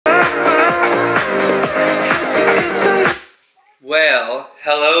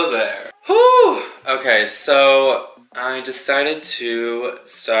Hello there. Whew! Okay, so I decided to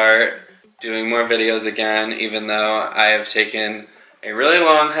start doing more videos again, even though I have taken a really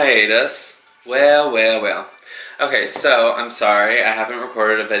long hiatus. Well. Okay, so I'm sorry, I haven't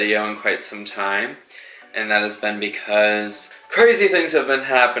recorded a video in quite some time, and that has been because crazy things have been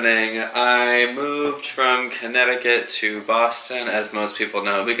happening. I moved from Connecticut to Boston, as most people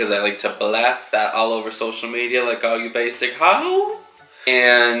know, because I like to blast that all over social media like all you basic hoes.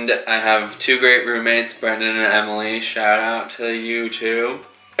 And I have two great roommates, Brendan and Emily. Shout out to you two.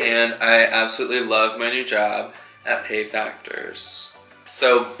 And I absolutely love my new job at Pay Factors.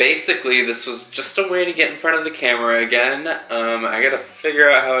 So basically, this was just a way to get in front of the camera again. I gotta figure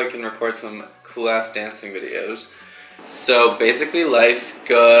out how I can record some cool-ass dancing videos. So basically, life's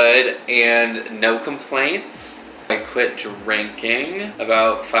good and no complaints. I quit drinking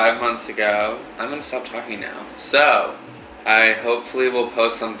about 5 months ago. I'm gonna stop talking now. So, I hopefully will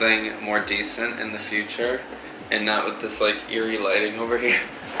post something more decent in the future and not with this like eerie lighting over here.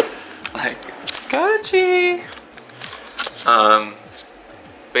 Like, sketchy.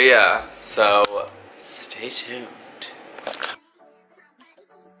 But yeah, so stay tuned.